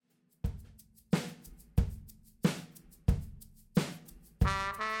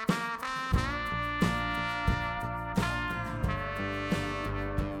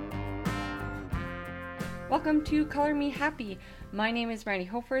welcome to Color Me Happy. My name is Brandy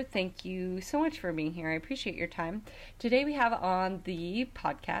Hofer. Thank you so much for being here. I appreciate your time. Today we have on the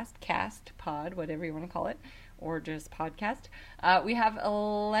pod, whatever you want to call it, or just podcast, we have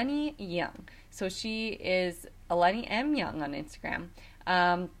Eleni Young. So she is Eleni M. Young on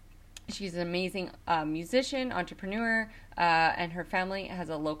Instagram. She's an amazing musician, entrepreneur, and her family has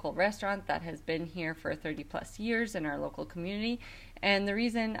a local restaurant that has been here for 30 plus years in our local community. And the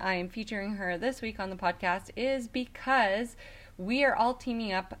reason I am featuring her this week on the podcast is because we are all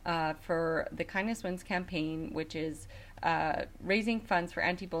teaming up for the Kindness Wins campaign, which is raising funds for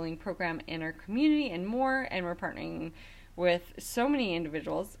anti-bullying program in our community and more. And we're partnering with so many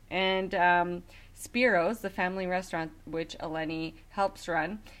individuals. And Spiro's, the family restaurant, which Eleni helps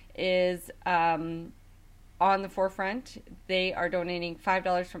run, is on the forefront. They are donating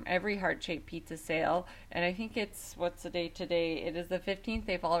 $5 from every heart-shaped pizza sale, and I think it's, what's the date today? It is the 15th.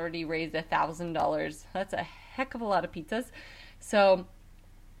 They've already raised $1,000. That's a heck of a lot of pizzas. So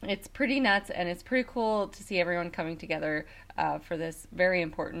it's pretty nuts, and it's pretty cool to see everyone coming together for this very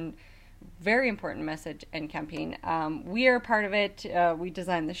important message and campaign. We are part of it. We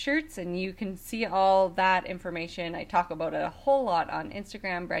designed the shirts, and you can see all that information. I talk about it a whole lot on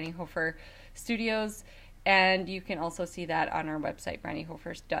Instagram, Brandy Hofer Studios, and you can also see that on our website,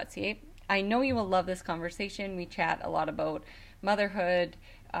 brandyhofer.ca. I know you will love this conversation. We chat a lot about motherhood,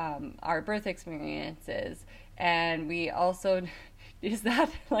 our birth experiences, and we also, is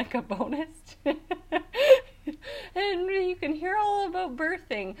that like a bonus? And you can hear all about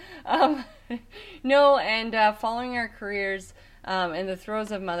birthing. Following our careers in the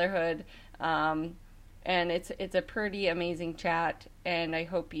throes of motherhood. And it's a pretty amazing chat, and I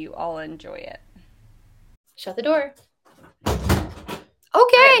hope you all enjoy it. Shut the door. Okay.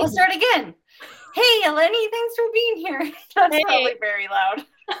 Right, we'll start again. Hey, Eleni, thanks for being here. That's probably very loud.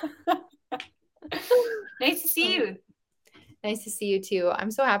 Nice to see you. Nice to see you too. I'm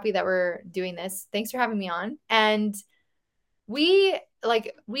so happy that we're doing this. Thanks for having me on. And we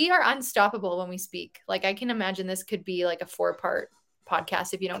are unstoppable when we speak. Like, I can imagine this could be like a 4-part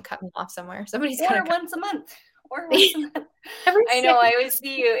podcast if you don't cut me off somewhere. Somebody's or once a month. I know. I always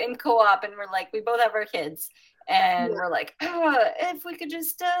see you in co-op, and we're like, we both have our kids, and we're like, if we could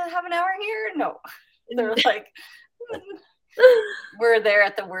just have an hour here. No, they're like, we're there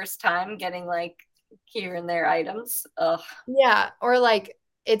at the worst time, getting like here and there items. Ugh. Yeah, or like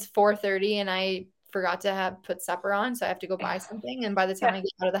it's 4:30 and I forgot to put supper on, so I have to go buy something, and by the time I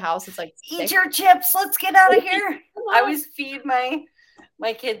get out of the house, it's like, eat your chips. Let's get out of here. I always feed my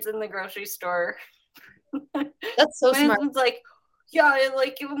kids in the grocery store. That's so smart. It's like, yeah, I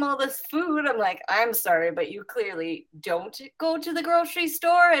like give them all this food. I'm like, I'm sorry, but you clearly don't go to the grocery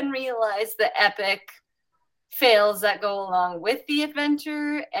store and realize the epic fails that go along with the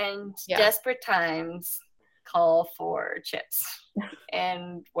adventure, and desperate times call for chips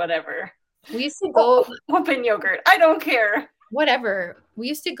and whatever. We used to go open yogurt. I don't care. Whatever. We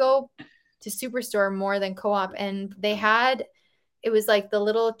used to go to Superstore more than Co-op, and it was like the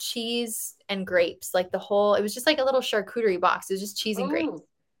little cheese and grapes, like it was just like a little charcuterie box. It was just cheese and grapes.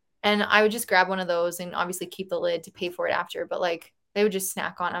 And I would just grab one of those and obviously keep the lid to pay for it after. But like they would just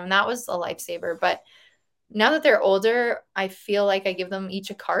snack on them. That was a lifesaver. But now that they're older, I feel like I give them each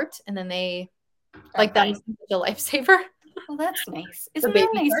a cart, and then they that is such a lifesaver. Well, that's nice. Isn't that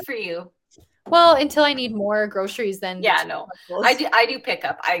nice for you? Well, until I need more groceries, then no. I do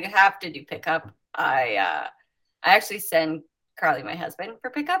pickup. I have to do pickup. I actually send Carly, my husband, for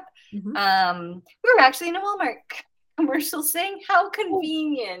pickup. Mm-hmm. We were actually in a Walmart commercial saying how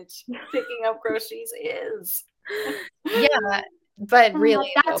convenient picking up groceries is. Yeah, but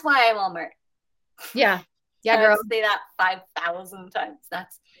really, that's why I'm Walmart. Yeah, girl. Say that 5,000 times.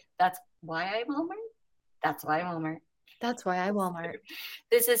 That's why I'm Walmart. That's why I'm Walmart. That's why I Walmart.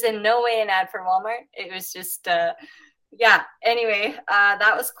 This is in no way an ad for Walmart. It was just anyway,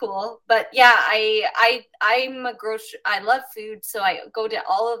 that was cool. But yeah, I'm a grocery. I love food, so I go to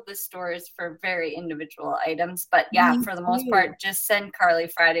all of the stores for very individual items. But yeah, for the most part, just send Carly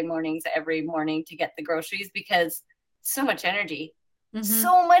Friday mornings every morning to get the groceries, because so much energy. Mm-hmm.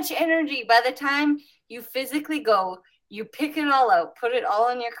 So much energy. By the time you physically go, you pick it all out, put it all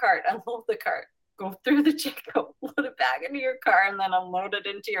in your cart, unload the cart, go through the checkout, load it back into your car, and then unload it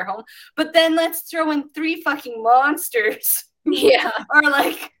into your home. But then let's throw in 3 fucking monsters. Yeah. Or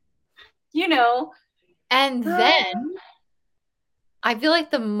like, And then I feel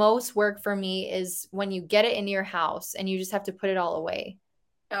like the most work for me is when you get it into your house and you just have to put it all away.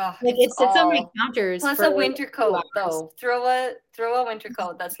 Oh, Like it's it sits on my all counters plus for a winter 2 coat hours. though. Throw a winter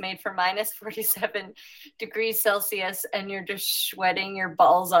coat that's made for minus 47 degrees Celsius, and you're just sweating your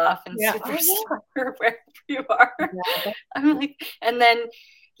balls off and Yeah. super Oh sore wherever you are. yeah. I'm like, and then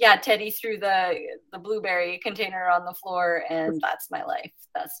yeah, Teddy threw the blueberry container on the floor, and that's my life.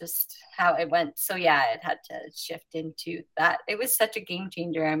 That's just how it went. So yeah, it had to shift into that. It was such a game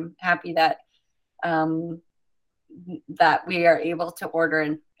changer. I'm happy that um that we are able to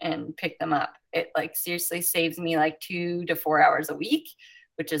order and pick them up. It like seriously saves me like 2 to 4 hours a week,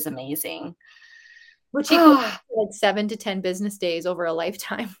 which is amazing. Which equals like 7 to 10 business days over a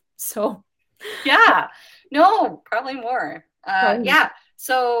lifetime. So Yeah, no, probably more. probably. Yeah,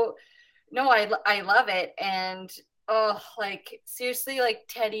 so no, I love it. And oh, like seriously, like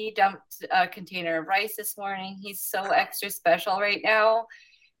Teddy dumped a container of rice this morning. He's so extra special right now.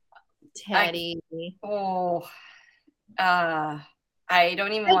 Teddy. Oh, I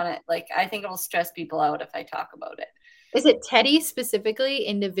don't even want to, like, I think it'll stress people out if I talk about it. Is it Teddy specifically,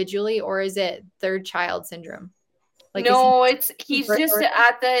 individually, or is it third child syndrome? Like, No, is he's just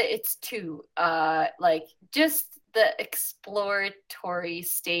at it's two, like just the exploratory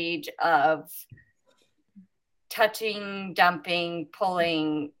stage of touching, dumping,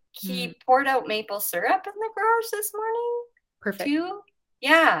 pulling. He poured out maple syrup in the garage this morning. Perfect. Too.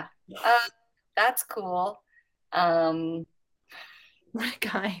 Yeah. That's cool. What a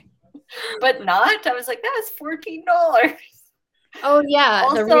guy. But not. I was like, that was $14. Oh yeah.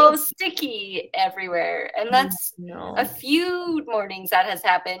 Also sticky everywhere. And that's a few mornings that has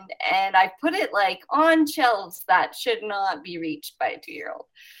happened. And I put it like on shelves that should not be reached by a 2-year-old.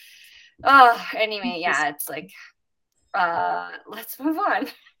 Oh, anyway, yeah, it's like let's move on.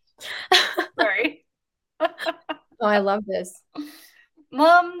 Sorry. Oh, I love this.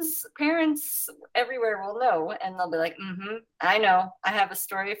 Moms, parents everywhere will know, and they'll be like, I know. I have a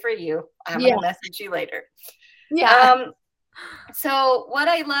story for you. I'm gonna message you later. Yeah. So what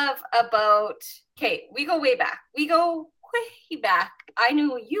I love about we go way back. We go way back. I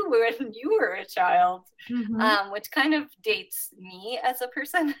knew you when you were a child, which kind of dates me as a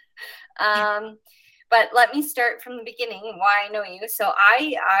person. But let me start from the beginning. Why I know you. So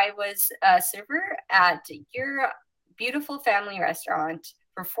I was a server at your beautiful family restaurant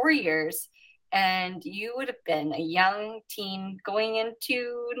for 4 years, and you would have been a young teen going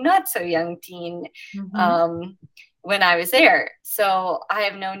into not so young teen when I was there. So I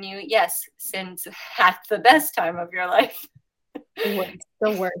have known you, yes, since at the best time of your life. The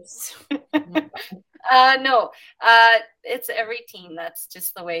worst. No, it's every teen. That's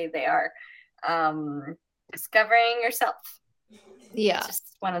just the way they are. Discovering yourself. Yeah. It's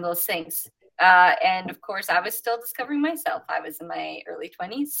just one of those things. And of course, I was still discovering myself. I was in my early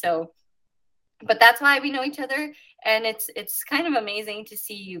 20s. So, but that's why we know each other. And it's kind of amazing to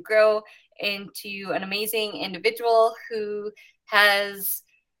see you grow into an amazing individual who has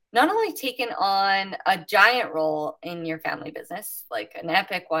not only taken on a giant role in your family business, like an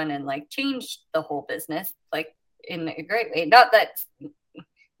epic one, and like changed the whole business, like in a great way. Not that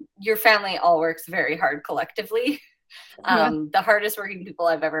your family all works very hard collectively. The hardest working people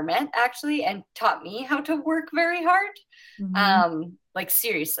I've ever met, actually, and taught me how to work very hard. Like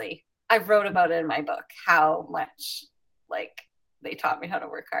seriously, I wrote about it in my book, how much like they taught me how to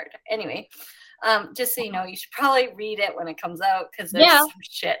work hard. Anyway, just so you know, you should probably read it when it comes out, because there's some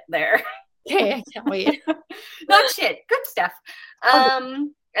shit there. Okay, I can't wait. Not shit, good stuff.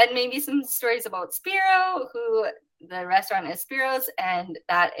 And maybe some stories about Spiro, who the restaurant is Spiro's, and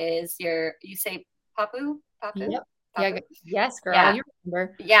that is you say Papu? Yep. Yeah. Yes, girl. Yeah. You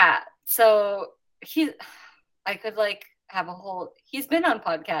remember. Yeah. So I could like have a whole, he's been on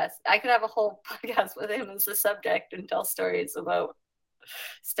podcasts. I could have a whole podcast with him as the subject and tell stories about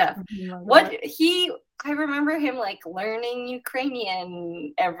stuff. I remember him like learning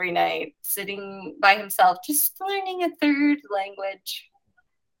Ukrainian every night, sitting by himself, just learning a third language.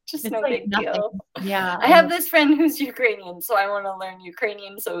 Just no big deal. Yeah. I have this friend who's Ukrainian, so I want to learn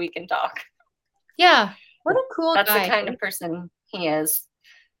Ukrainian so we can talk. Yeah. What a cool guy. That's the kind of person he is.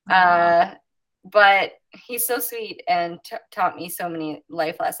 But he's so sweet and taught me so many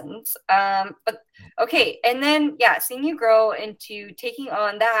life lessons. But okay. And then, seeing you grow into taking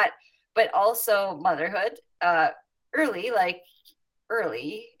on that, but also motherhood, early-ish.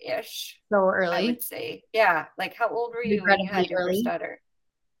 So early. I would say. Yeah. Like how old were you when you had your first daughter?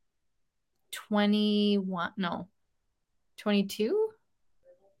 21. No. 22?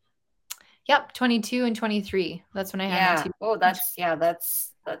 Yep, 22 and 23. That's when I had my two. Oh, that's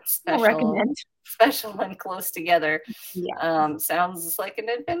I'll special. recommend. Special and close together. Yeah. Sounds like an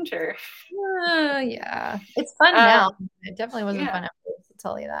adventure. Yeah. It's fun now. It definitely wasn't fun at first, I'll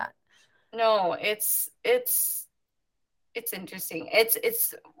tell you that. No, it's interesting. It's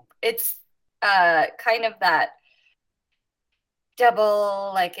kind of that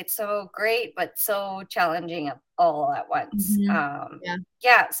double, like it's so great but so challenging all at once.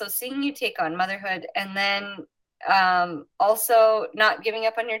 So seeing you take on motherhood and then also not giving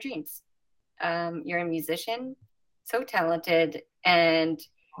up on your dreams. You're a musician, so talented, and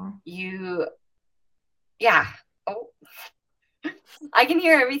you I can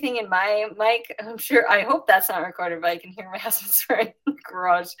hear everything in my mic. I hope that's not recorded, but I can hear my husband swearing in the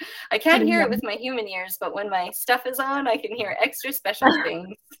garage. I can't hear it with my human ears, but when my stuff is on, I can hear extra special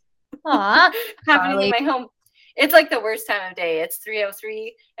things happening in my home. It's like the worst time of day. It's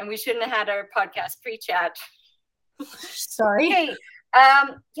 3:03, and we shouldn't have had our podcast pre-chat. Sorry. Okay.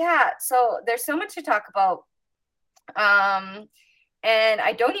 So there's so much to talk about. And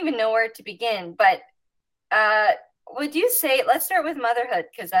I don't even know where to begin, but would you say, let's start with motherhood,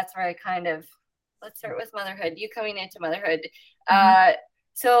 because that's where let's start with motherhood, you coming into motherhood.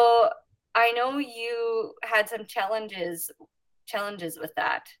 So I know you had some challenges with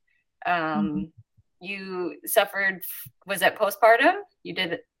that. You suffered, was it postpartum? You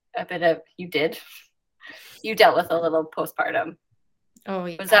dealt with a little postpartum. Oh,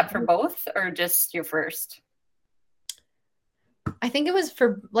 yeah. Was that for both or just your first? I think it was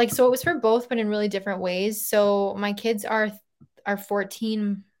it was for both, but in really different ways. So my kids are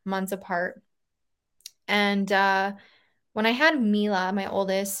 14 months apart. And when I had Mila, my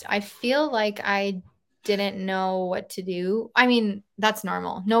oldest, I feel like I didn't know what to do. I mean, that's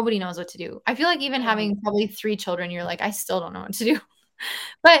normal. Nobody knows what to do. I feel like even having probably 3 children, you're like, I still don't know what to do.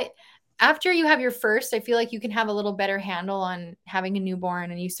 But after you have your first, I feel like you can have a little better handle on having a newborn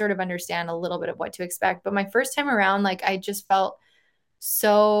and you sort of understand a little bit of what to expect. But my first time around, like I just felt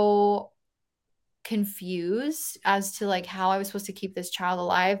so confused as to like how I was supposed to keep this child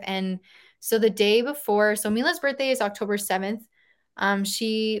alive. And so the day before, so Mila's birthday is October 7th.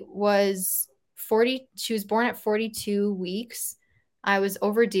 She was born at 42 weeks. I was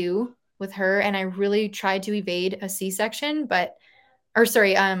overdue with her and I really tried to evade a C-section,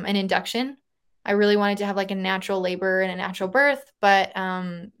 an induction. I really wanted to have like a natural labor and a natural birth, but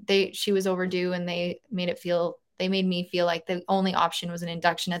she was overdue and they made me feel like the only option was an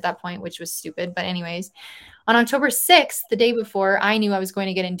induction at that point, which was stupid. But anyways, on October 6th, the day before I knew I was going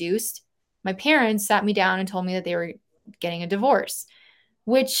to get induced, my parents sat me down and told me that they were getting a divorce,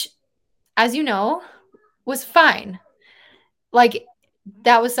 which, as you know, was fine. Like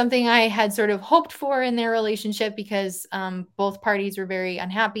that was something I had sort of hoped for in their relationship because both parties were very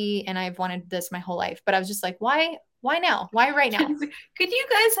unhappy and I've wanted this my whole life. But I was just like, why now? Why right now? Could you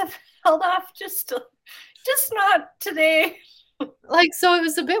guys have held off just not today? So it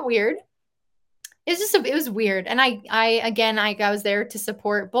was a bit weird. It was weird. And I was there to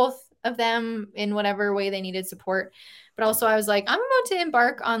support both of them in whatever way they needed support. But also I was like, I'm about to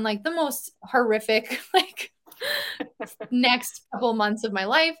embark on like the most horrific, like next couple months of my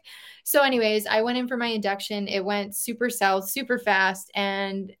life. So anyways, I went in for my induction. It went super south, super fast,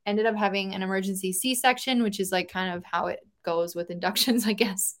 and ended up having an emergency C-section, which is like kind of how it goes with inductions, I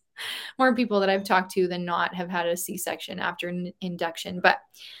guess. More people that I've talked to than not have had a C-section after an induction. But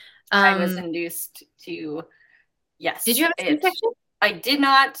I was induced to, yes. Did you have a C-section? I did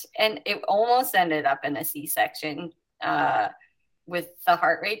not, and it almost ended up in a C-section with the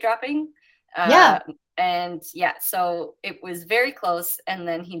heart rate dropping. And so it was very close, and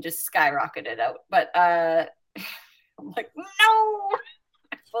then he just skyrocketed out. But I'm like, no.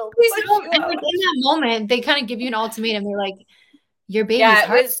 In that moment, they kind of give you an ultimatum. They're like, your baby's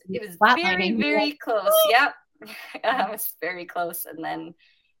heart. It was very, very close. Yep. It was very close. And then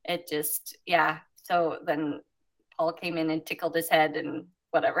it just, so then Paul came in and tickled his head and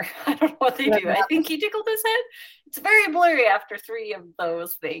whatever. I don't know what they do. I think he tickled his head. It's very blurry after 3 of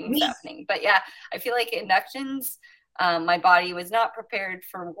those things happening. But I feel like inductions, my body was not prepared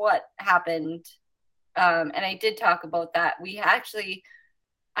for what happened. And I did talk about that.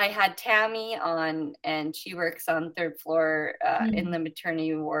 I had Tammy on, and she works on 3rd floor in the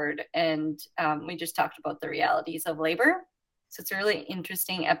maternity ward. And we just talked about the realities of labor. So it's a really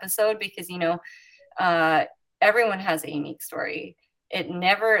interesting episode because, everyone has a unique story.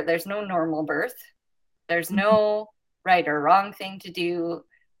 There's no normal birth. There's no right or wrong thing to do.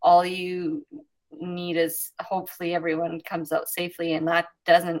 All you need is hopefully everyone comes out safely, and that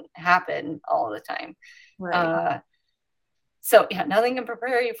doesn't happen all the time. Right. So yeah, nothing can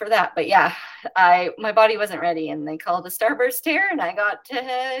prepare you for that. But yeah, my body wasn't ready, and they called a starburst tear, and I got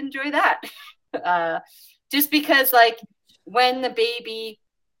to enjoy that. Just because like when the baby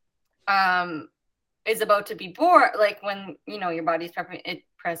is about to be born, like when your body's prepping, it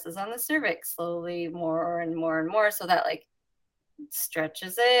presses on the cervix slowly more and more and more, so that like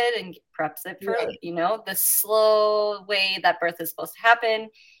stretches it and preps it for the slow way that birth is supposed to happen.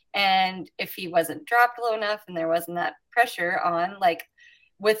 And if he wasn't dropped low enough and there wasn't that pressure on, like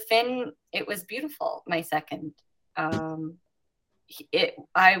with Finn, it was beautiful. My second, I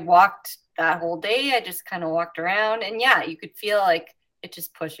walked that whole day. I just kind of walked around, and yeah, you could feel like it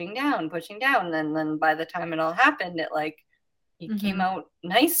just pushing down. And then by the time it all happened, it like he came out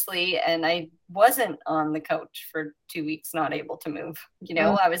nicely, and I wasn't on the couch for 2 weeks, not able to move.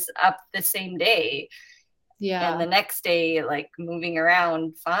 I was up the same day. Yeah. And the next day, like moving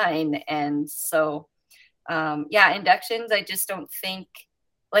around fine. And so, inductions, I just don't think,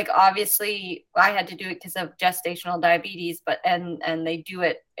 like, obviously I had to do it because of gestational diabetes, but, and they do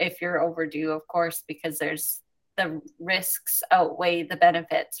it if you're overdue, of course, because there's the risks outweigh the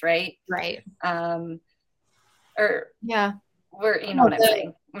benefits, right? Right. Or yeah. You know what I'm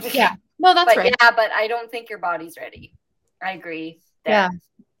saying? Yeah. No, that's right. Yeah, but I don't think your body's ready. I agree. Yeah.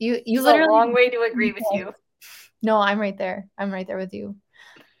 You it's literally a long way to agree with you. No, I'm right there. I'm right there with you.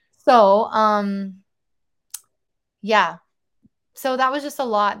 So, yeah. So that was just a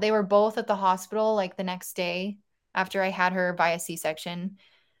lot. They were both at the hospital like the next day after I had her via C-section.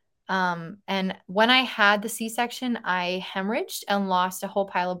 And when I had the C-section, I hemorrhaged and lost a whole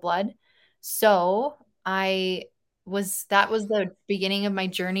pile of blood. So that was the beginning of my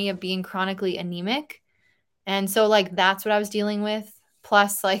journey of being chronically anemic. And so like, that's what I was dealing with.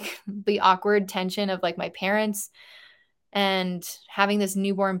 Plus like the awkward tension of like my parents and having this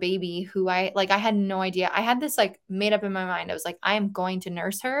newborn baby who I had no idea. I had this like made up in my mind. I was like, I am going to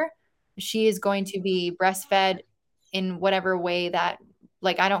nurse her. She is going to be breastfed in whatever way that,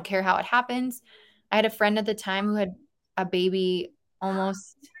 like, I don't care how it happens. I had a friend at the time who had a baby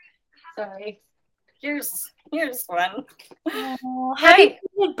almost. Sorry. Here's one. Oh, happy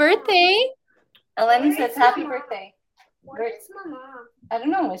birthday. Eleni says happy birthday. Where is Mama? I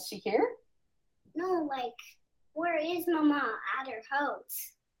don't know. Is she here? No, like, where is Mama at her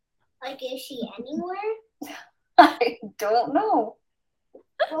house? Like, is she anywhere? I don't know.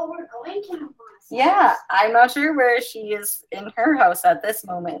 Well, we're going to Mama's house. Yeah, I'm not sure where she is in her house at this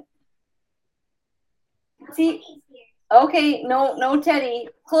moment. See? Okay, no, Teddy.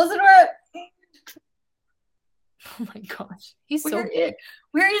 Close the door. Oh my gosh. He's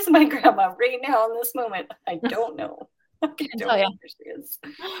where is my grandma right now in this moment? I don't know. I don't know where she is.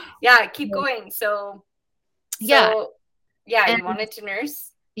 Yeah, keep going. So yeah, you wanted to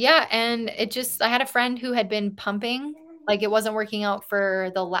nurse? Yeah, and I had a friend who had been pumping, like it wasn't working out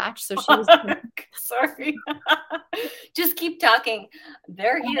for the latch, so she was sorry. Just keep talking.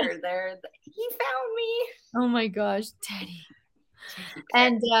 They're here. He found me. Oh my gosh, Teddy.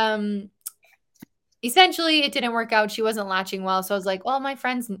 And essentially it didn't work out. She wasn't latching well, so I was like, well, my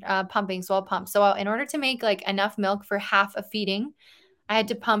friend's pumping, so I'll pump. So in order to make like enough milk for half a feeding, I had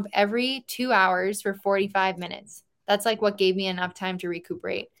to pump every 2 hours for 45 minutes. That's like what gave me enough time to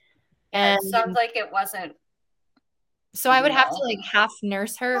recuperate. And it sounds like it wasn't. So I would have to like half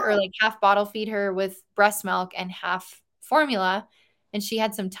nurse her or like half bottle feed her with breast milk and half formula. And she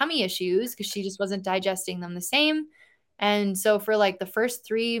had some tummy issues because she just wasn't digesting them the same. And so for like the first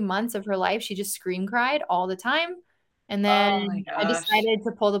 3 months of her life, she just scream cried all the time. And then I decided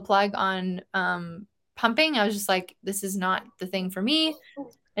to pull the plug on pumping. I was just like, this is not the thing for me.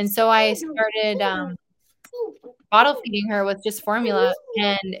 And so I started bottle feeding her with just formula,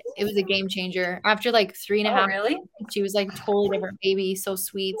 and it was a game changer. After like 3.5 really? She was like a totally different baby, so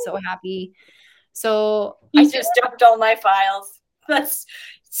sweet, so happy. So I just dumped all my files. That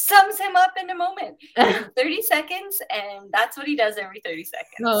sums him up in a moment. 30 seconds, and that's what he does every 30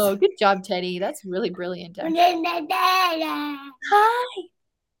 seconds. Oh, good job, Teddy. That's really brilliant. Hi.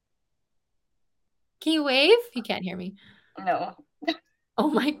 Can you wave? He can't hear me. No. Oh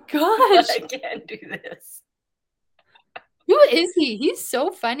my gosh. I can't do this. Who is he? He's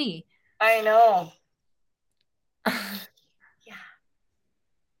so funny. I know. Yeah.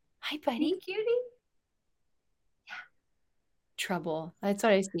 Hi, buddy. Hey, cutie. Yeah. Trouble. That's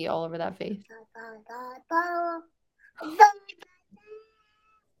what I see all over that face.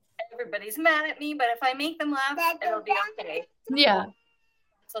 Everybody's mad at me, but if I make them laugh, it'll be okay. Yeah.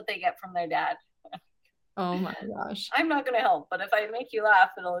 That's what they get from their dad. Oh my gosh. I'm not going to help, but if I make you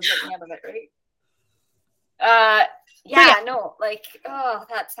laugh, it'll get me out of it, right? Yeah, yeah. no, like, oh,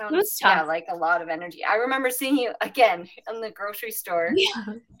 that was sounds, tough. like a lot of energy. I remember seeing you again in the grocery store,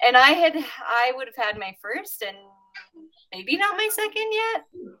 Yeah. and I would have had my first and maybe not my second yet.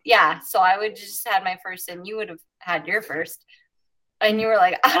 Yeah, so I would just had my first, and you would have had your first, and you were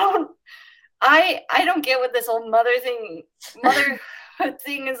like, I don't get what this whole mother thing is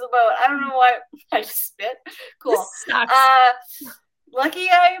about. I don't know why I just spit. Cool. This sucks. Lucky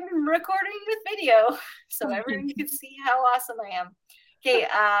I'm recording with video, so Oh, everyone thank can see how awesome I am. Okay,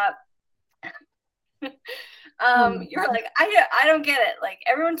 Oh my you're God. like, I don't get it. Like,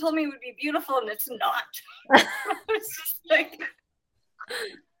 everyone told me it would be beautiful, and it's not. It's just like, I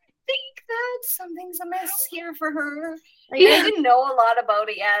think that something's amiss here for her. And I didn't know a lot about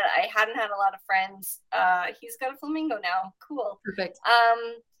it yet. I hadn't had a lot of friends. He's got a flamingo now. Cool. Perfect.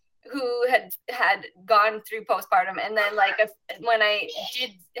 Who had gone through postpartum, and then like when I did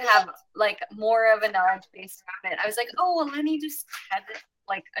have like more of a knowledge base around it, I was like, oh well, Lenny just had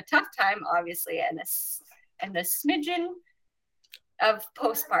like a tough time, obviously, and a smidgen of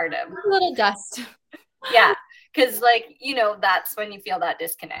postpartum. A little dust. Yeah, because like, that's when you feel that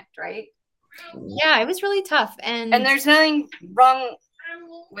disconnect, right? Yeah, it was really tough, and there's nothing wrong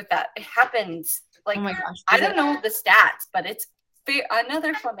with that. It happens. Like, oh my gosh, I don't know the stats, but it's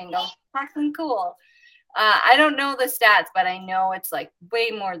another flamingo, fucking cool. I don't know the stats, but I know it's like way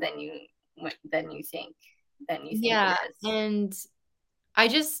more than you think. Yeah, it is. and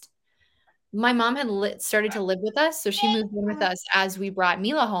my mom had started to live with us, so she moved in with us as we brought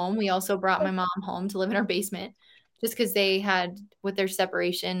Mila home. We also brought my mom home to live in our basement, just because they had, with their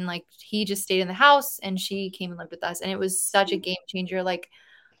separation, like he just stayed in the house and she came and lived with us, and it was such a game changer. Like,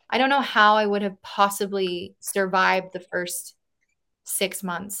 I don't know how I would have possibly survived the first 6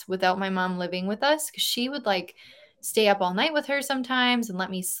 months without my mom living with us, because she would like stay up all night with her sometimes and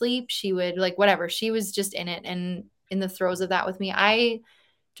let me sleep. She would like whatever. She was just in it and in the throes of that with me. I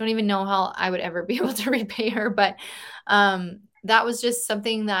don't even know how I would ever be able to repay her, but that was just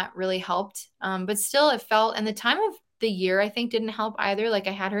something that really helped. But still, it felt, and the time of the year I think didn't help either. Like,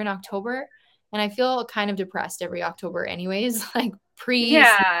 I had her in October, and I feel kind of depressed every October, anyways. Like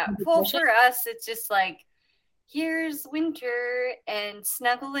yeah. Well, for us, it's just like, here's winter and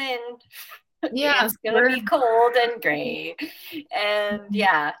snuggle in. Yeah, it's gonna be cold and gray, and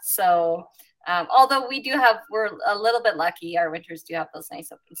yeah. So, although we're a little bit lucky, our winters do have those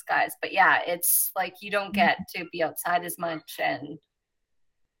nice open skies. But yeah, it's like you don't get to be outside as much, and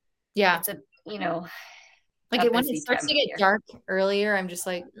yeah, it's like when it starts to get dark earlier, I'm just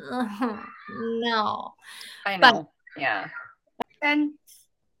like, no. I know, yeah. And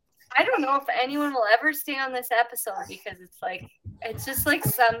I don't know if anyone will ever stay on this episode, because it's just like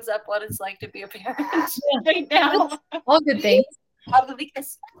sums up what it's like to be a parent right now. All good things.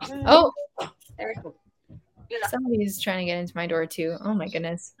 Oh, there we go. Yeah. Somebody's trying to get into my door too. Oh my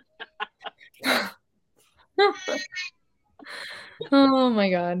goodness. Oh my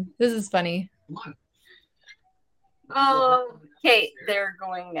God. This is funny. Oh, okay, they're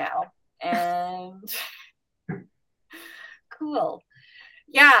going now. And cool.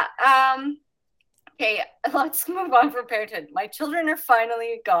 Yeah. Okay, let's move on from parenthood. My children are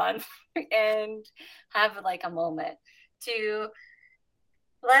finally gone and have like a moment to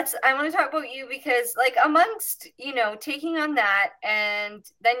I want to talk about you, because like amongst, taking on that, and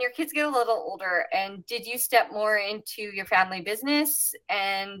then your kids get a little older, and did you step more into your family business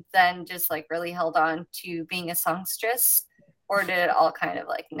and then just like really held on to being a songstress, or did it all kind of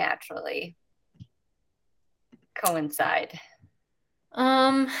like naturally coincide?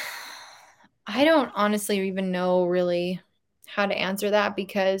 I don't honestly even know really how to answer that,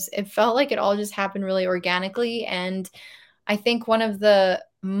 because it felt like it all just happened really organically. And I think one of the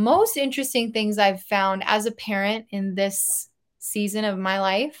most interesting things I've found as a parent in this season of my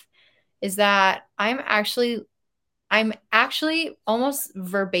life is that I'm actually almost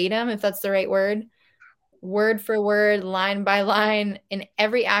verbatim, if that's the right word for word, line by line, in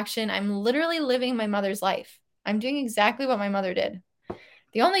every action. I'm literally living my mother's life. I'm doing exactly what my mother did.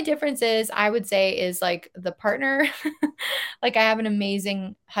 The only difference is, I would say, is like the partner. Like, I have an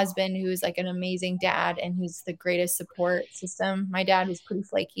amazing husband who's like an amazing dad and who's the greatest support system. My dad was pretty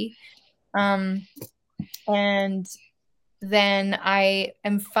flaky. And then I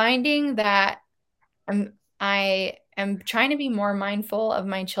am finding that I am trying to be more mindful of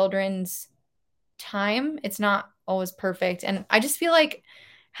my children's time. It's not always perfect. And I just feel like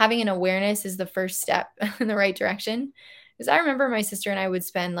having an awareness is the first step in the right direction. Because I remember my sister and I would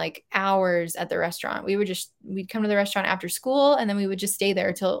spend like hours at the restaurant. We'd come to the restaurant after school, and then we would just stay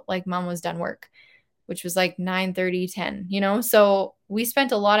there till like mom was done work, which was like 9:30, 10, So we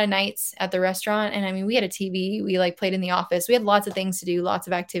spent a lot of nights at the restaurant, and I mean, we had a TV, we like played in the office. We had lots of things to do, lots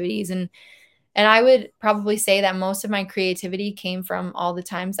of activities, and I would probably say that most of my creativity came from all the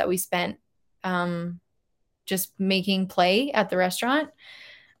times that we spent just making play at the restaurant.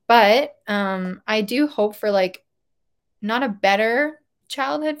 But I do hope for like not a better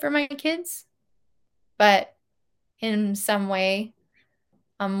childhood for my kids, but in some way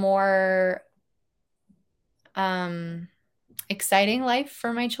a more exciting life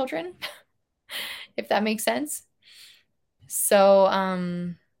for my children, if that makes sense. So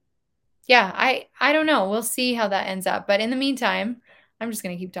yeah, I don't know. We'll see how that ends up. But in the meantime, I'm just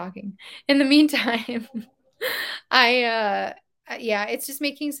gonna keep talking. In the meantime, I yeah, it's just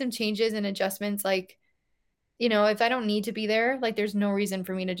making some changes and adjustments. Like, if I don't need to be there, like there's no reason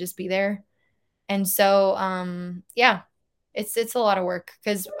for me to just be there. And so yeah, it's a lot of work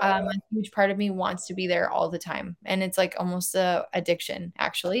because a huge part of me wants to be there all the time. And it's like almost a addiction,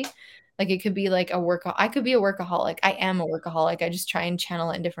 actually. Like it could be like I could be a workaholic. I am a workaholic. I just try and channel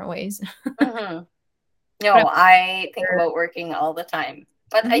it in different ways. Mm-hmm. No, I think about working all the time.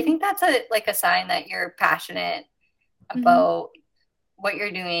 But I think that's a sign that you're passionate about what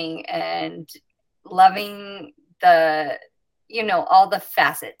you're doing and loving the, all the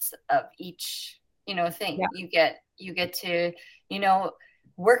facets of each, thing. Yeah. You get to,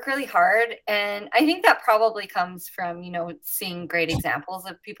 work really hard. And I think that probably comes from, seeing great examples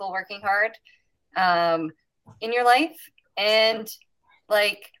of people working hard in your life. And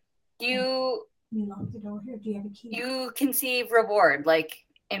like you locked the door here. Do you have a key? You can see reward like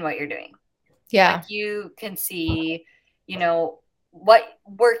in what you're doing. Yeah. Like you can see, what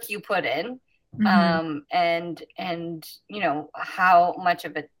work you put in, and how much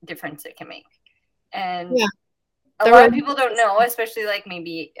of a difference it can make. And a lot of people don't know, especially like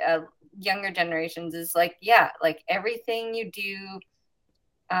maybe younger generations, is like, like everything you do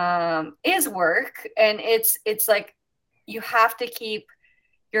is work, and it's like you have to keep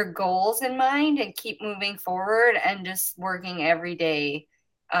your goals in mind and keep moving forward and just working every day.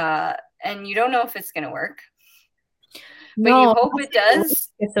 And you don't know if it's going to work, but you hope it does.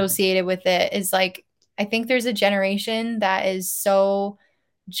 Associated with it is like, I think there's a generation that is so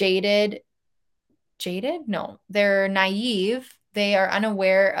jaded. No, they're naive. They are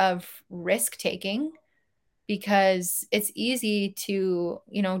unaware of risk taking because it's easy to,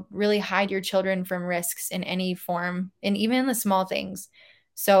 really hide your children from risks in any form and even the small things.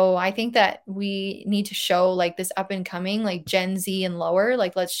 So I think that we need to show like this up and coming, like Gen Z and lower,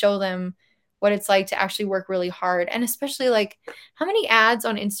 like let's show them what it's like to actually work really hard. And especially like, how many ads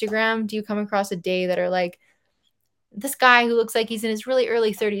on Instagram do you come across a day that are like this guy who looks like he's in his really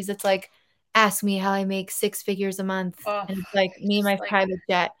early 30s? It's like, ask me how I make 6 figures a month. And it's like me and my private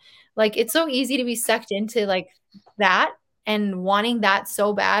jet. Like it's so easy to be sucked into like that and wanting that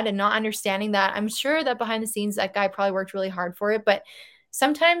so bad and not understanding that. I'm sure that behind the scenes, that guy probably worked really hard for it. But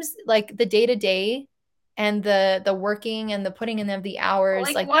sometimes like the day-to-day and the working and the putting in of the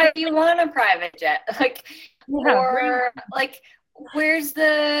hours, like why do you want a private jet? Like, or like, where's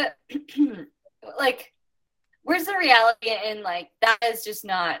the like, where's the reality in like that is just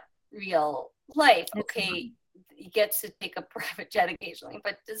not real life? Okay, he gets to take a private jet occasionally,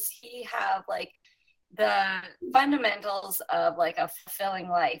 but does he have like the fundamentals of like a fulfilling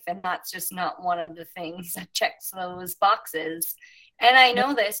life? And that's just not one of the things that checks those boxes. And I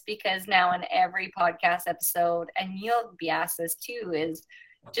know this because now in every podcast episode, and you'll be asked this too, is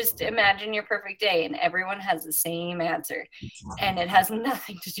just imagine your perfect day, and everyone has the same answer, and it has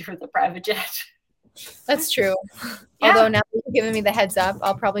nothing to do with the private jet. That's true. Yeah. Although now that you're giving me the heads up,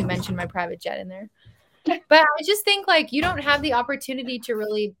 I'll probably mention my private jet in there. But I just think like you don't have the opportunity to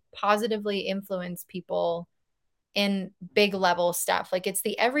really positively influence people in big level stuff. Like it's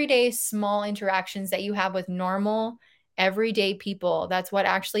the everyday small interactions that you have with normal everyday people. That's what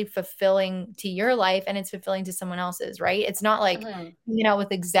actually fulfilling to your life, and it's fulfilling to someone else's, right? It's not like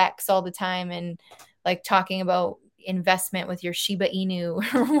with execs all the time and like talking about investment with your Shiba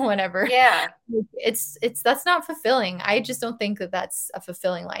Inu or whatever. Yeah. It's that's not fulfilling. I just don't think that that's a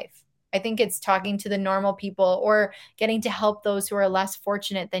fulfilling life. I think it's talking to the normal people or getting to help those who are less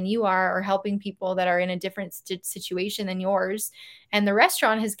fortunate than you are, or helping people that are in a different situation than yours. And the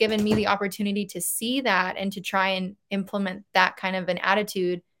restaurant has given me the opportunity to see that and to try and implement that kind of an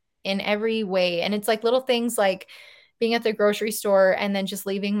attitude in every way. And it's like little things like being at the grocery store and then just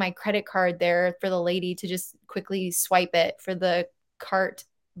leaving my credit card there for the lady to just quickly swipe it for the cart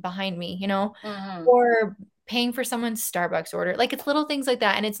behind me, or paying for someone's Starbucks order. Like it's little things like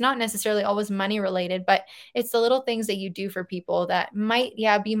that. And it's not necessarily always money related, but it's the little things that you do for people that might,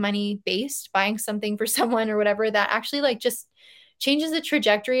 be money based, buying something for someone or whatever, that actually like just changes the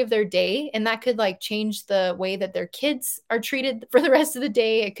trajectory of their day, and that could like change the way that their kids are treated for the rest of the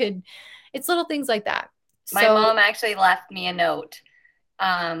day. It's little things like that. My mom actually left me a note.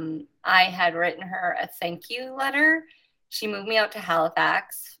 I had written her a thank you letter. She moved me out to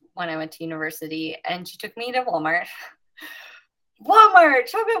Halifax when I went to university, and she took me to Walmart. Shop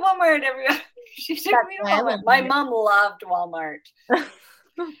at Walmart, everyone. She took me to Walmart. My mom loved Walmart.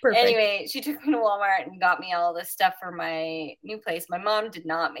 Anyway, she took me to Walmart and got me all this stuff for my new place. My mom did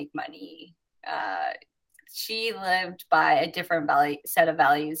not make money. She lived by a different set of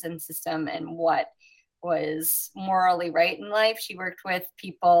values and system and what was morally right in life. She worked with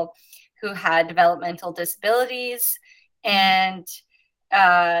people who had developmental disabilities, and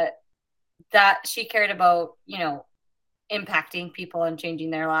that she cared about, you know, impacting people and changing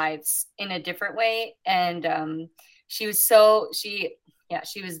their lives in a different way. And she was a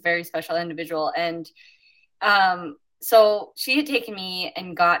very special individual. And so she had taken me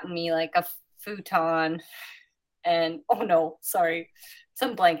and gotten me like a futon and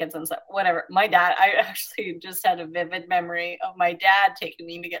some blankets and stuff, whatever. My dad, I actually just had a vivid memory of my dad taking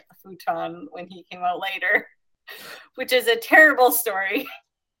me to get the futon when he came out later, which is a terrible story.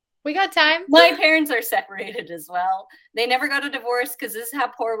 We got time. My parents are separated as well. They never got a divorce because this is how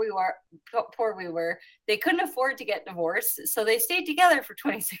poor we were. They couldn't afford to get divorced, so they stayed together for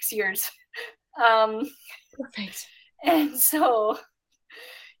 26 years. Perfect. And so,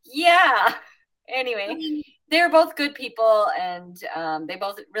 yeah. Anyway, they were both good people, and they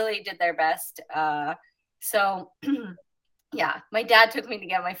both really did their best. So, yeah, my dad took me to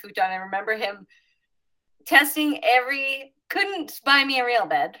get my futon. I remember him testing couldn't buy me a real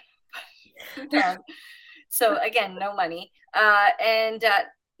bed. Futon. So again, no money, and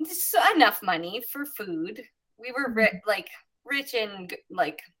just enough money for food. We were rich and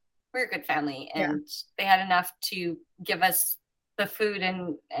like we're a good family, and they had enough to give us the food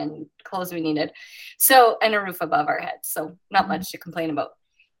and clothes we needed. So, and a roof above our heads. So not much to complain about.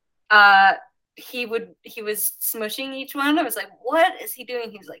 He was smushing each one. I was like, what is he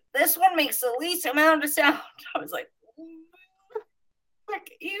doing? He was like, this one makes the least amount of sound. I was like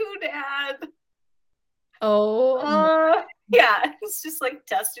you, Dad. Oh, yeah. It's just like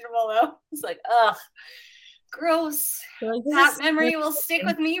testing them all out. It's like, ugh, gross. like, that memory will stick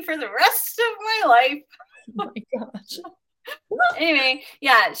with me for the rest of my life. Oh my gosh. Anyway,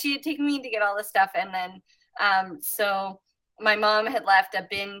 yeah, she had taken me to get all this stuff, and then so my mom had left a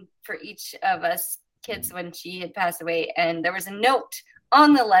bin for each of us kids when she had passed away, and there was a note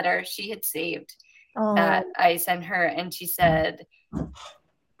on the letter she had saved that I sent her, and she said,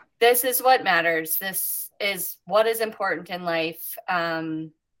 this is what matters. This is what is important in life.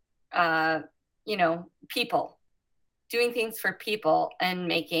 You know, people, doing things for people and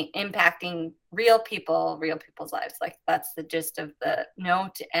impacting real people's lives. Like that's the gist of the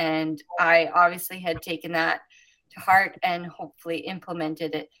note. And I obviously had taken that to heart and hopefully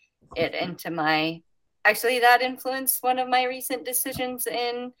implemented it into that influenced one of my recent decisions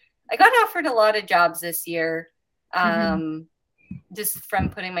I got offered a lot of jobs this year. Just from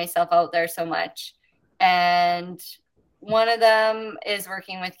putting myself out there so much. And one of them is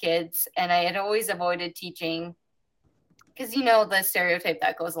working with kids, and I had always avoided teaching because, you know, the stereotype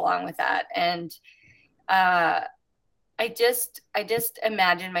that goes along with that. And I just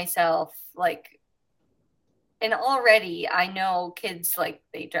imagine myself like, and already I know kids, like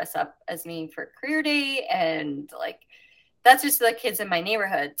they dress up as me for career day, and like, that's just the kids in my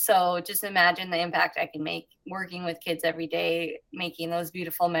neighborhood. So just imagine the impact I can make working with kids every day, making those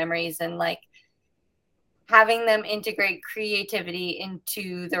beautiful memories, and like having them integrate creativity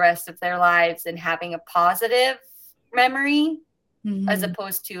into the rest of their lives and having a positive memory as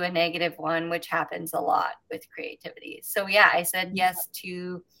opposed to a negative one, which happens a lot with creativity. So yeah, I said yes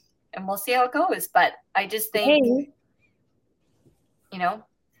to, and we'll see how it goes. But I just think, you know,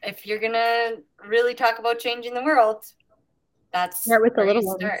 if you're going to really talk about changing the world, that's start with the little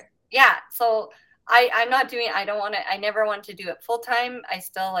ones. Yeah. So I never want to do it full time. I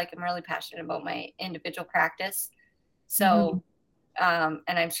still I'm really passionate about my individual practice. So, and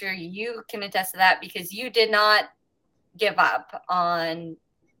I'm sure you can attest to that because you did not give up on,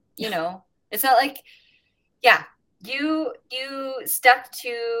 you know, it's not like, yeah, you stuck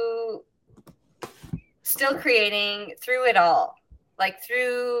to still creating through it all, like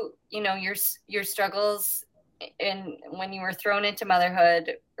through, you know, your struggles in when you were thrown into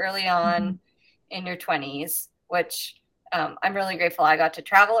motherhood early on in your 20s, which I'm really grateful I got to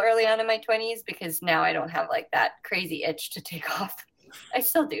travel early on in my 20s because now I don't have like that crazy itch to take off. I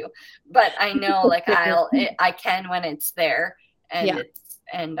still do, but I know like I can when it's there, and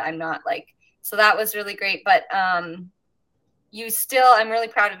and I'm not like, so that was really great. But I'm really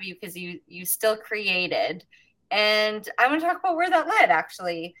proud of you because you still created. And I want to talk about where that led,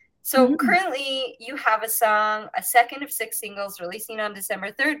 actually. So currently you have a song, a second of 6 singles releasing on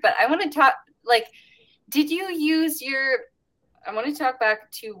December 3rd, but I want to talk, like, I want to talk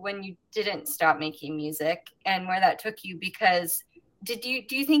back to when you didn't stop making music and where that took you, because do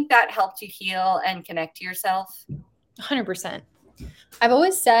you think that helped you heal and connect to yourself? 100%. I've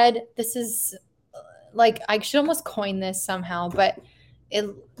always said this is like, I should almost coin this somehow, but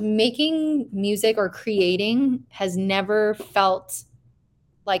making music or creating has never felt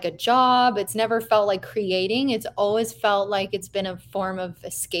like a job. It's never felt like creating. It's always felt like it's been a form of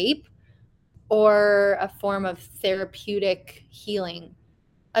escape or a form of therapeutic healing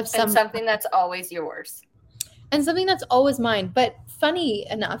of something that's always yours. And something that's always mine. But funny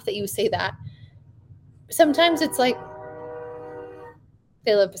enough that you say that, sometimes it's like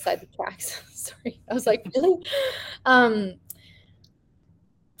they live beside the tracks. Sorry. I was like, really?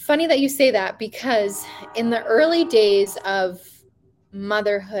 Funny that you say that, because in the early days of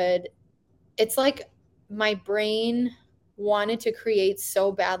motherhood, it's like my brain wanted to create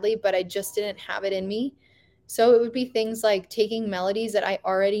so badly, but I just didn't have it in me. So it would be things like taking melodies that I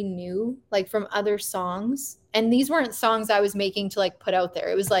already knew, like from other songs. And these weren't songs I was making to like put out there.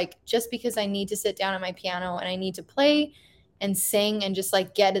 It was like, just because I need to sit down at my piano and I need to play and sing and just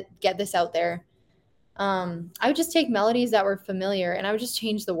like get this out there. I would just take melodies that were familiar and I would just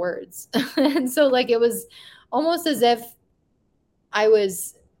change the words. And so like, it was almost as if I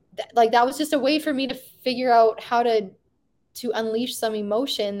was like, that was just a way for me to figure out how to unleash some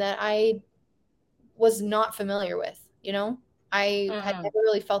emotion that I was not familiar with, you know? I had never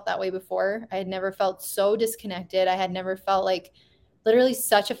really felt that way before. I had never felt so disconnected. I had never felt like literally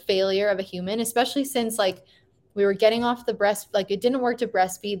such a failure of a human, especially since like we were getting off the breast, like it didn't work to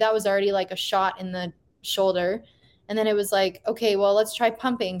breastfeed. That was already like a shot in the shoulder. And then it was like, okay, well, let's try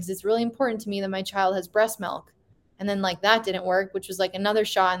pumping because it's really important to me that my child has breast milk. And then like that didn't work, which was like another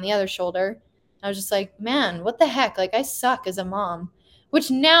shot in the other shoulder. I was just like, man, what the heck? Like I suck as a mom,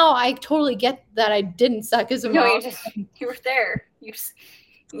 which now I totally get that I didn't suck as a mom. You were there.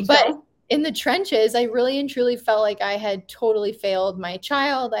 But in the trenches, I really and truly felt like I had totally failed my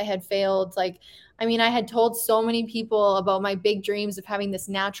child. I had failed, like, I mean, I had told so many people about my big dreams of having this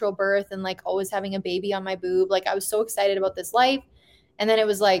natural birth and like always having a baby on my boob. Like I was so excited about this life. And then it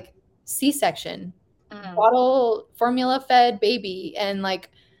was like C-section, bottle formula fed baby. And like,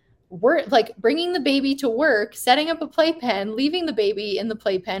 we're like bringing the baby to work, setting up a playpen, leaving the baby in the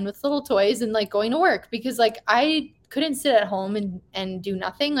playpen with little toys and like going to work because like I couldn't sit at home and do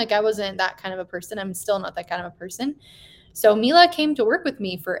nothing. Like I wasn't that kind of a person. I'm still not that kind of a person. So Mila came to work with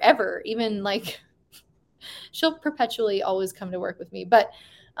me forever, even like she'll perpetually always come to work with me. But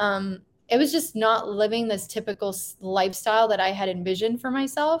it was just not living this typical lifestyle that I had envisioned for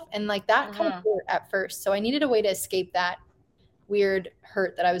myself. And like that kind of hurt at first. So I needed a way to escape that weird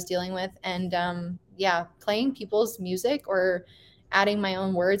hurt that I was dealing with. And playing people's music or adding my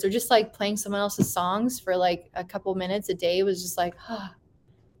own words or just like playing someone else's songs for like a couple minutes a day was just like,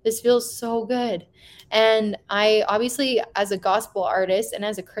 this feels so good. And I obviously, as a gospel artist and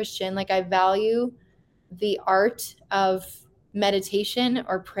as a Christian, like I value the art of meditation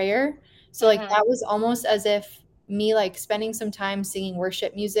or prayer. So like that was almost as if me like spending some time singing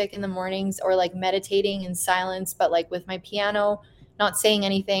worship music in the mornings or like meditating in silence, but like with my piano, not saying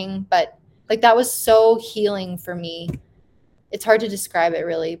anything, but like that was so healing for me. It's hard to describe it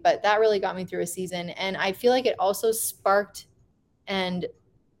really, but that really got me through a season. And I feel like it also sparked and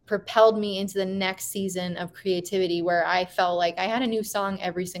propelled me into the next season of creativity where I felt like I had a new song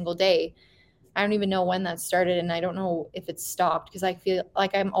every single day. I don't even know when that started and I don't know if it stopped because I feel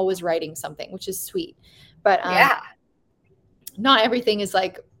like I'm always writing something, which is sweet. But not everything is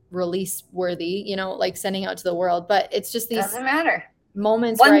like release worthy, you know, like sending out to the world, but it's just these doesn't matter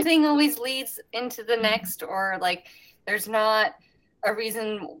moments. One thing always leads into the next, or like there's not a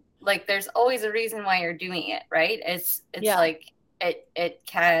reason, like there's always a reason why you're doing it, right? It's like it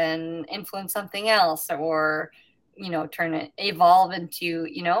can influence something else or, you know, evolve into,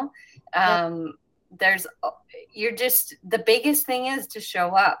 you know, the biggest thing is to show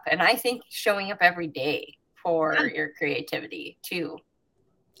up. And I think showing up every day for your creativity too.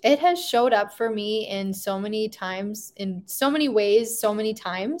 It has showed up for me in so many times, in so many ways, so many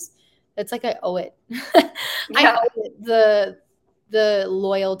times. It's like I owe it. I owe it the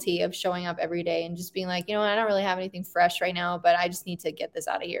loyalty of showing up every day and just being like, you know, I don't really have anything fresh right now, but I just need to get this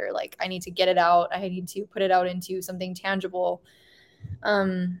out of here. Like I need to get it out. I need to put it out into something tangible.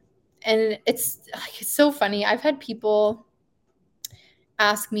 And it's so funny. I've had people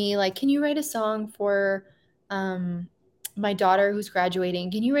ask me like, can you write a song for my daughter who's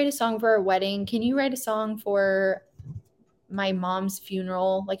graduating, can you write a song for our wedding? Can you write a song for my mom's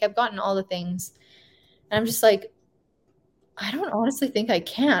funeral? Like, I've gotten all the things. And I'm just like, I don't honestly think I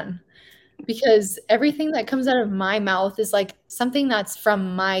can, because everything that comes out of my mouth is like something that's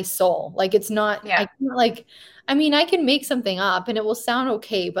from my soul. Like, it's not, I Yeah. can't, like, I mean, I can make something up and it will sound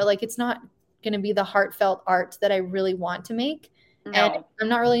okay, but like, it's not going to be the heartfelt art that I really want to make. And No. I'm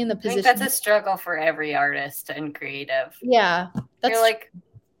not really in the I think position. that's a struggle for every artist and creative. Yeah. That's You're like,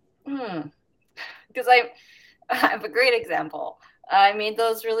 because I have a great example. I made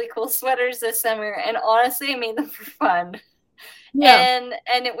those really cool sweaters this summer, and honestly, I made them for fun. yeah.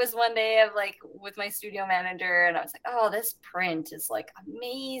 And it was one day of like with my studio manager, and I was like, oh, this print is like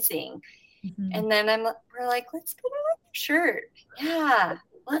amazing. Mhm. And then we're like, let's put it on a shirt. Yeah,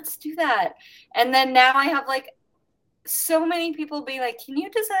 let's do that. And then now I have like so many people being like, can you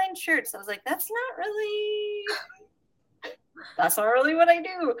design shirts? I was like, that's not really what I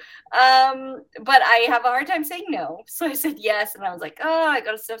do. But I have a hard time saying no. So I said yes. And I was like, oh, I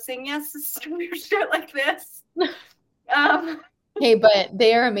gotta stop saying yes to weird shit like this. Hey, but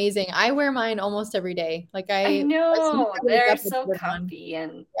they are amazing. I wear mine almost every day. Like, I as soon as know I wake they're up, I so put it on. comfy,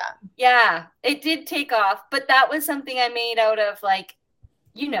 and Yeah. it did take off, but that was something I made out of like,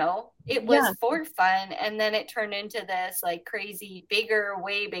 it was Yeah. for fun, and then it turned into this like crazy bigger,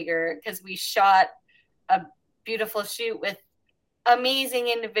 way bigger, because we shot a beautiful shoot with amazing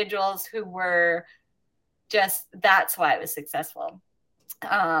individuals who were just, that's why it was successful,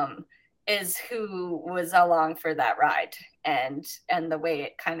 is who was along for that ride, and the way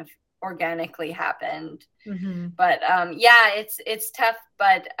it kind of organically happened. Mm-hmm. But yeah, it's tough,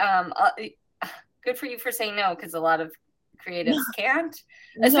 but good for you for saying no, because a lot of creatives can't,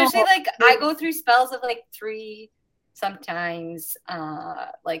 especially like I go through spells of like 3, sometimes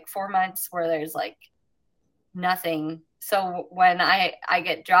like 4 months where there's like nothing. So when I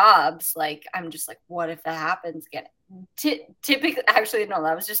get jobs, like I'm just like, what if that happens again? Typically, actually no,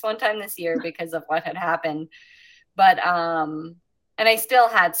 that was just one time this year because of what had happened, but and I still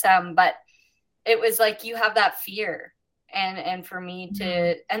had some, but it was like you have that fear, and for me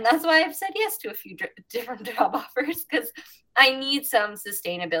to, and that's why I've said yes to a few different job offers, because I need some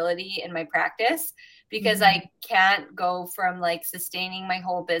sustainability in my practice, because I can't go from like sustaining my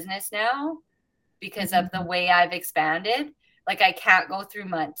whole business now because of the way I've expanded. Like, I can't go through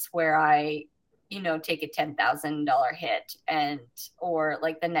months where I take a $10,000 hit or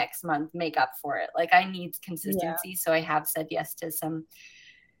like the next month make up for it. Like, I need consistency. Yeah. So I have said yes to some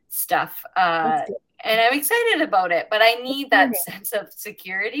stuff, and I'm excited about it, but I need that sense of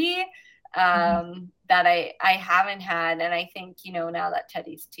security that I haven't had. And I think, now that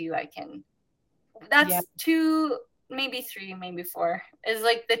Teddy's 2, I can, that's 2, maybe 3, maybe 4 is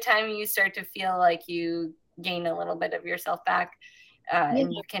like the time you start to feel like you gain a little bit of yourself back,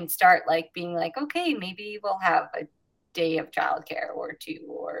 and you can start like being like, okay, maybe we'll have a day of childcare or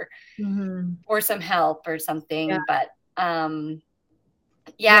 2, or some help or something. But I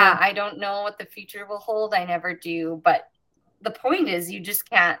don't know what the future will hold. I never do. But the point is, you just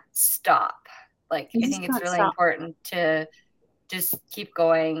can't stop. Like, I think it's really important to just keep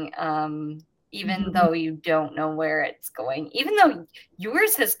going, even though you don't know where it's going. Even though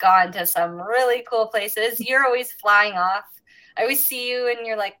yours has gone to some really cool places, you're always flying off. I always see you and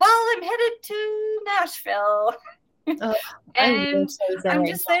you're like, well, I'm headed to Nashville. And I'm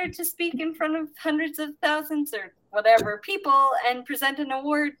just there to speak in front of hundreds of thousands or whatever people and present an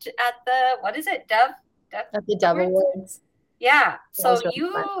award at the, what is it, Dove at the Dove Awards. Yeah. So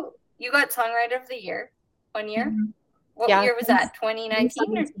you got Songwriter of the Year one year. What year was that?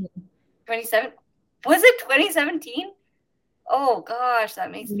 2019 or 27? Was it 2017? Oh gosh,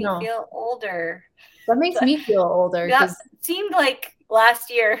 that makes me feel older. That makes me feel older. That seemed like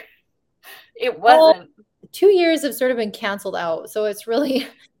last year. It wasn't. 2 years have sort of been canceled out, so it's really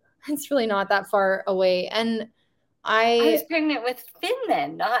not that far away. And I was pregnant with Finn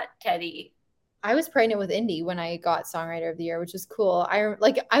then, not Teddy. I was pregnant with Indy when I got Songwriter of the Year, which is cool.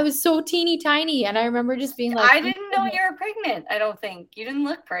 I was so teeny tiny, and I remember just being like, I didn't know you were pregnant. I don't think you didn't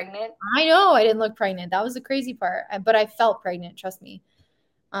look pregnant. I know I didn't look pregnant. That was the crazy part, but I felt pregnant. Trust me.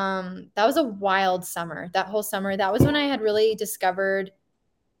 That was a wild summer. That whole summer, that was when I had really discovered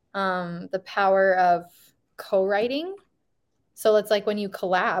the power of co-writing. So it's like when you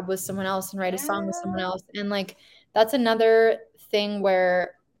collab with someone else and write a song with someone else, and like that's another thing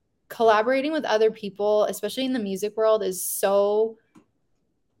where collaborating with other people, especially in the music world, is so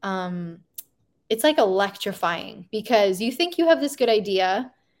it's like electrifying, because you think you have this good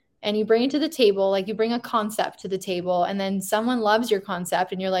idea and you bring it to the table, like you bring a concept to the table, and then someone loves your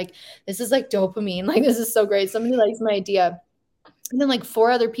concept and you're like, this is like dopamine. Like, this is so great. Somebody likes my idea. And then like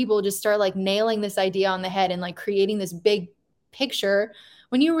 4 other people just start like nailing this idea on the head and like creating this big picture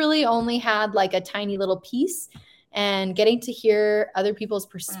when you really only had like a tiny little piece, and getting to hear other people's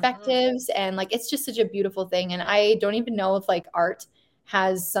perspectives. And like, it's just such a beautiful thing. And I don't even know if like art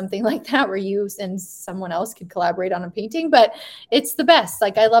has something like that where you and someone else could collaborate on a painting, but it's the best.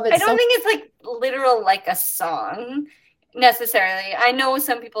 Like, I love it. I don't think it's like literal like a song necessarily. I know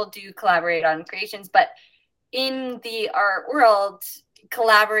some people do collaborate on creations, but in the art world,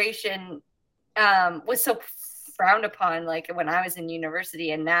 collaboration was so frowned upon like when I was in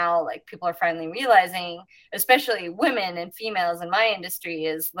university, and now like people are finally realizing, especially women and females in my industry,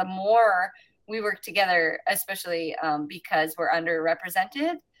 is the more we work together, especially because we're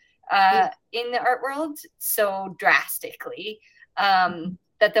underrepresented in the art world so drastically,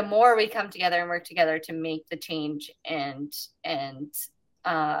 that the more we come together and work together to make the change, and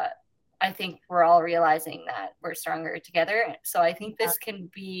I think we're all realizing that we're stronger together. So I think this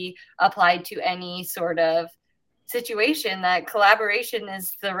can be applied to any sort of situation, that collaboration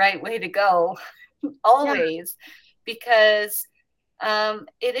is the right way to go always, because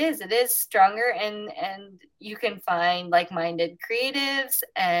it is stronger, and you can find like-minded creatives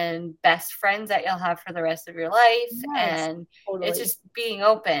and best friends that you'll have for the rest of your life. And totally. It's just being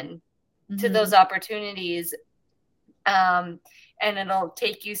open to those opportunities, and it'll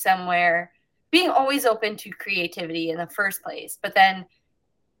take you somewhere, being always open to creativity in the first place, but then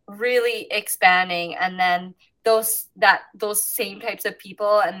really expanding, and then those same types of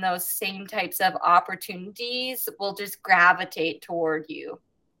people and those same types of opportunities will just gravitate toward you.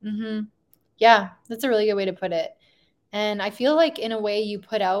 Yeah, that's a really good way to put it. And I feel like in a way you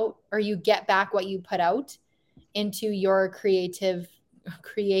put out, or you get back what you put out into your creative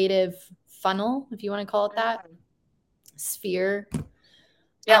funnel, if you want to call it that, sphere.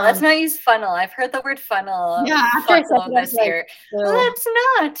 Yeah, let's not use funnel. I've heard the word funnel. Yeah, after I said this year. Let's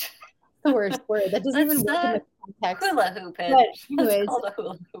not. The worst word. That doesn't even work in the context. Hula hoop it. But anyways, it's called a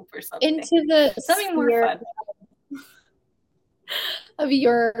hula hoop or something. Into the something more fun of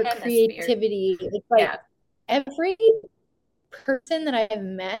your creativity. It's like every person that I've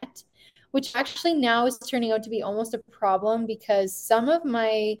met, which actually now is turning out to be almost a problem, because some of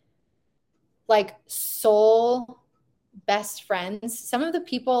my like soul best friends, some of the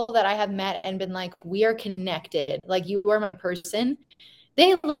people that I have met and been like, we are connected, like you are my person,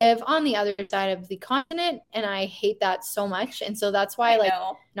 they live on the other side of the continent, and I hate that so much. And so that's why like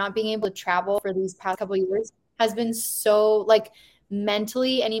not being able to travel for these past couple of years has been so like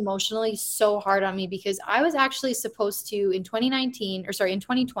mentally and emotionally so hard on me, because I was actually supposed to in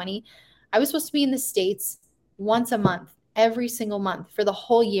 2020, I was supposed to be in the States once a month, every single month for the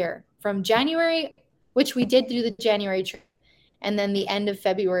whole year, from January, which we did through the January trip, and then the end of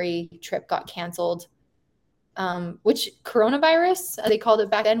February trip got canceled, which coronavirus, they called it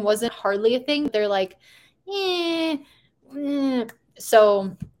back then, wasn't hardly a thing. They're like,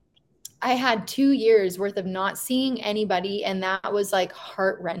 So I had 2 years worth of not seeing anybody, and that was like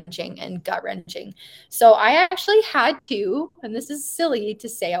heart-wrenching and gut-wrenching. So I actually had to, and this is silly to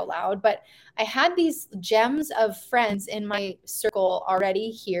say out loud, but I had these gems of friends in my circle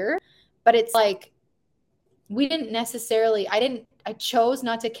already here, but it's like we didn't necessarily, I chose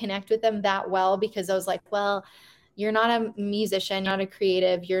not to connect with them that well, because I was like, well, you're not a musician, you're not a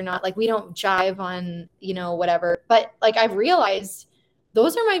creative, you're not like, we don't jive on, whatever. But like, I've realized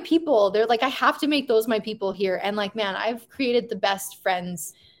those are my people. They're like, I have to make those my people here. And like, man, I've created the best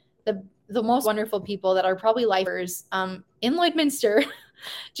friends, the most wonderful people that are probably lifers in Lloydminster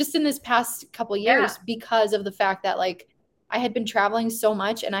just in this past couple of years, because of the fact that like I had been traveling so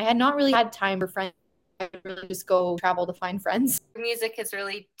much and I had not really had time for friends. I would really just go travel to find friends. Music has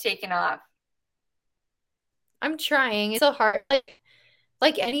really taken off. I'm trying. It's so hard.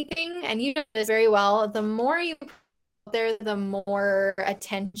 Like anything, and you know this very well, the more you put out there, the more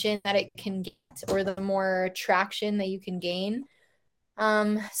attention that it can get, or the more traction that you can gain.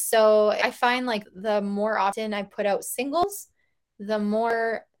 So I find like the more often I put out singles, the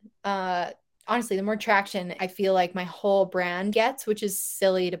more honestly, the more traction I feel like my whole brand gets, which is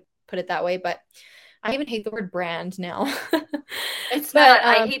silly to put it that way, but I even hate the word brand now. It's not.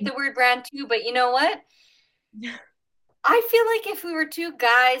 I hate the word brand too, but you know what? I feel like if we were two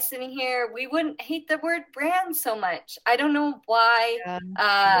guys sitting here, we wouldn't hate the word brand so much. I don't know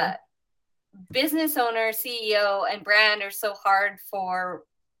why business owner, CEO, and brand are so hard for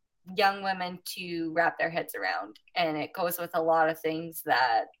young women to wrap their heads around. And it goes with a lot of things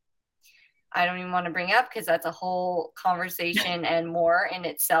that I don't even want to bring up because that's a whole conversation and more in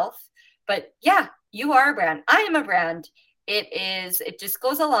itself. But yeah, you are a brand. I am a brand. It just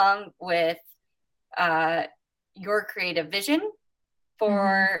goes along with your creative vision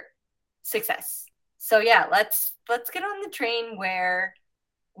for success. So yeah, let's get on the train where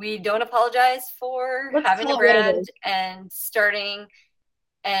we don't apologize for having a brand and starting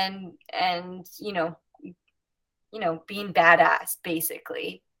and being badass,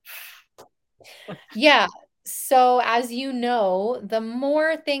 basically. Yeah. So as you know, the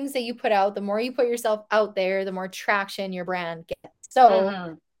more things that you put out, the more you put yourself out there, the more traction your brand gets.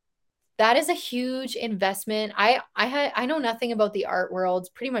 So that is a huge investment. I know nothing about the art world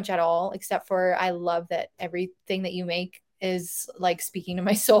pretty much at all, except for I love that everything that you make is like speaking to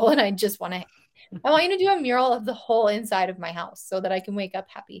my soul, and I want you to do a mural of the whole inside of my house so that I can wake up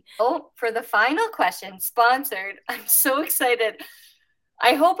happy. Oh, for the final question, sponsored. I'm so excited.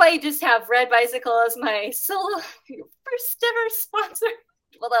 I hope I just have Red Bicycle as my solo first ever sponsor.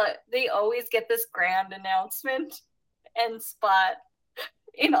 Well, they always get this grand announcement and spot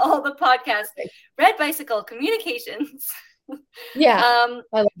in all the podcasts. Red Bicycle Communications. Yeah.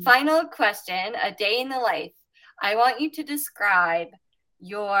 Final question, a day in the life. I want you to describe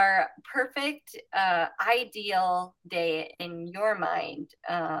your perfect ideal day in your mind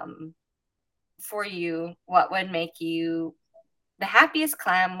for you. What would make you the happiest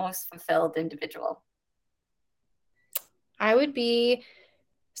clam, most fulfilled individual? I would be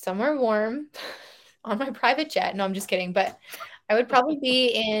somewhere warm on my private jet. No, I'm just kidding. But I would probably be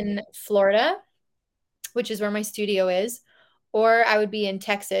in Florida, which is where my studio is, or I would be in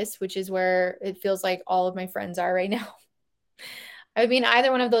Texas, which is where it feels like all of my friends are right now. I would be in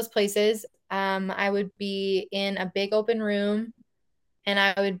either one of those places. I would be in a big open room, and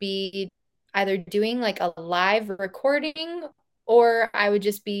I would be either doing like a live recording, or I would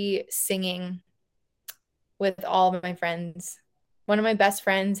just be singing with all of my friends. One of my best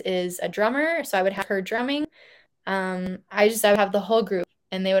friends is a drummer, so I would have her drumming. I would have the whole group,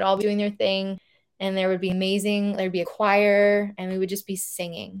 and they would all be doing their thing, and there would be amazing. There'd be a choir, and we would just be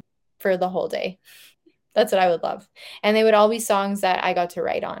singing for the whole day. That's what I would love. And they would all be songs that I got to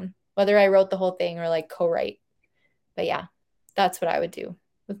write on, whether I wrote the whole thing or like co-write. But yeah, that's what I would do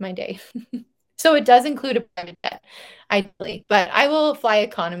with my day. So it does include a private jet, ideally, but I will fly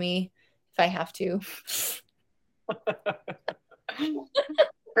economy if I have to.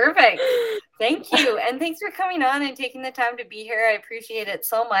 Perfect. Thank you. And thanks for coming on and taking the time to be here. I appreciate it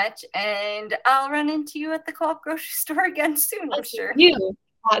so much. And I'll run into you at the Co-op grocery store again soon, I'm sure. You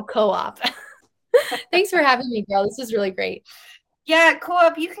at Co-op. Thanks for having me, girl. This is really great. Yeah,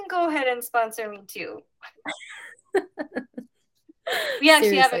 Co-op, you can go ahead and sponsor me too. We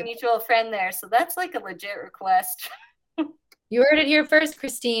actually have a mutual friend there, so that's like a legit request. You heard it here first,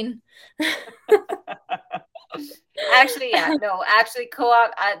 Christine. Actually, yeah, no, actually,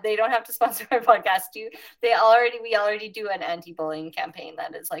 Co-op, they don't have to sponsor my podcast. We already do an anti-bullying campaign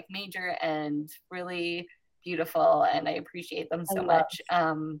that is like major and really beautiful, and I appreciate them so much.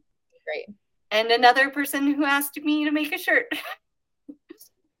 Great. And another person who asked me to make a shirt.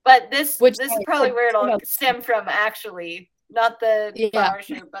 But this is probably where it'll stem from, actually. Not the flower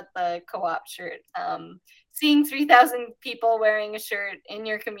shirt, but the Co-op shirt. Seeing 3,000 people wearing a shirt in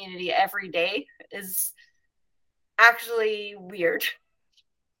your community every day is actually weird.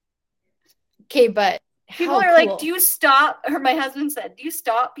 Okay, but people are like, do you stop? Or my husband said, do you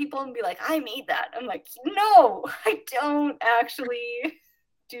stop people and be like, I made that? I'm like, no, I don't actually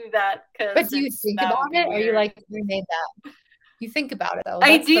do that. But do you think about it? Or are you like, you made that? You think about it though.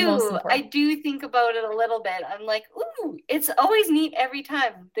 I do think about it a little bit. I'm like, ooh, it's always neat every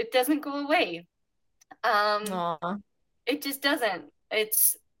time. It doesn't go away. It just doesn't.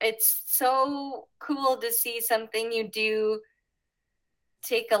 It's so cool to see something you do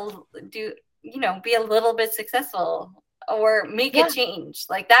be a little bit successful or make a change.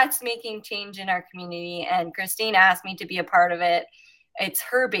 Like, that's making change in our community. And Christine asked me to be a part of it. It's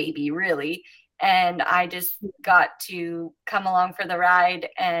her baby, really. And I just got to come along for the ride.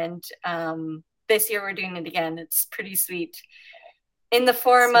 And this year we're doing it again. It's pretty sweet. In the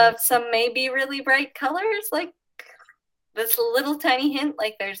form of some maybe really bright colors, like this little tiny hint,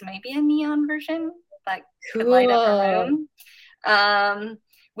 like there's maybe a neon version that could light up a room.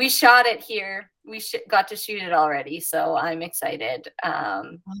 We shot it here. We got to shoot it already. So I'm excited.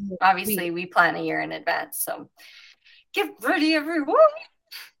 Obviously, we plan a year in advance. So get ready, everyone.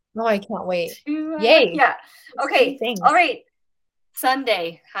 Oh, I can't wait. Yay. Yeah. Okay. All right.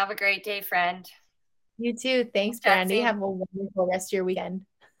 Sunday. Have a great day, friend. You too. Thanks, Brandy. Have a wonderful rest of your weekend.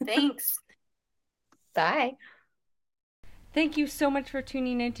 Thanks. Bye. thank you so much for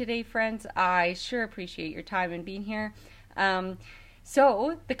tuning in today, friends. I sure appreciate your time and being here.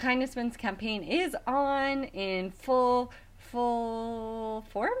 So the Kindness Wins campaign is on in full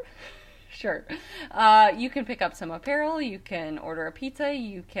form. Sure. You can pick up some apparel, you can order a pizza,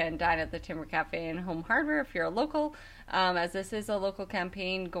 you can dine at the Timber Cafe and Home Hardware if you're a local, as this is a local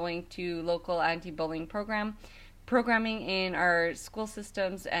campaign going to local anti-bullying programming in our school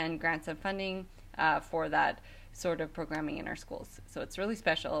systems and grants and funding for that sort of programming in our schools. So it's really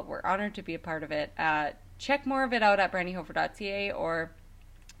special. We're honored to be a part of it. Check more of it out at brandyhofer.ca or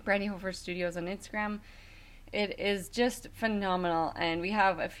Brandy Hofer Studios on Instagram. It is just phenomenal, and we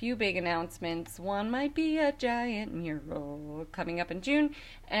have a few big announcements. One might be a giant mural coming up in June,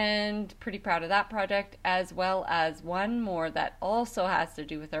 and pretty proud of that project, as well as one more that also has to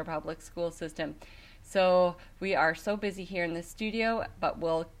do with our public school system. So we are so busy here in the studio, but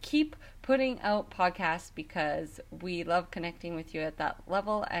we'll keep putting out podcasts because we love connecting with you at that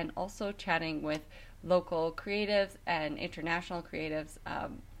level and also chatting with local creatives and international creatives.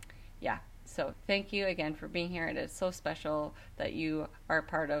 So thank you again for being here. It is so special that you are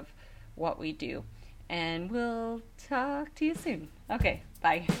part of what we do. And we'll talk to you soon. Okay,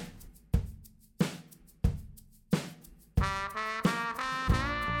 bye.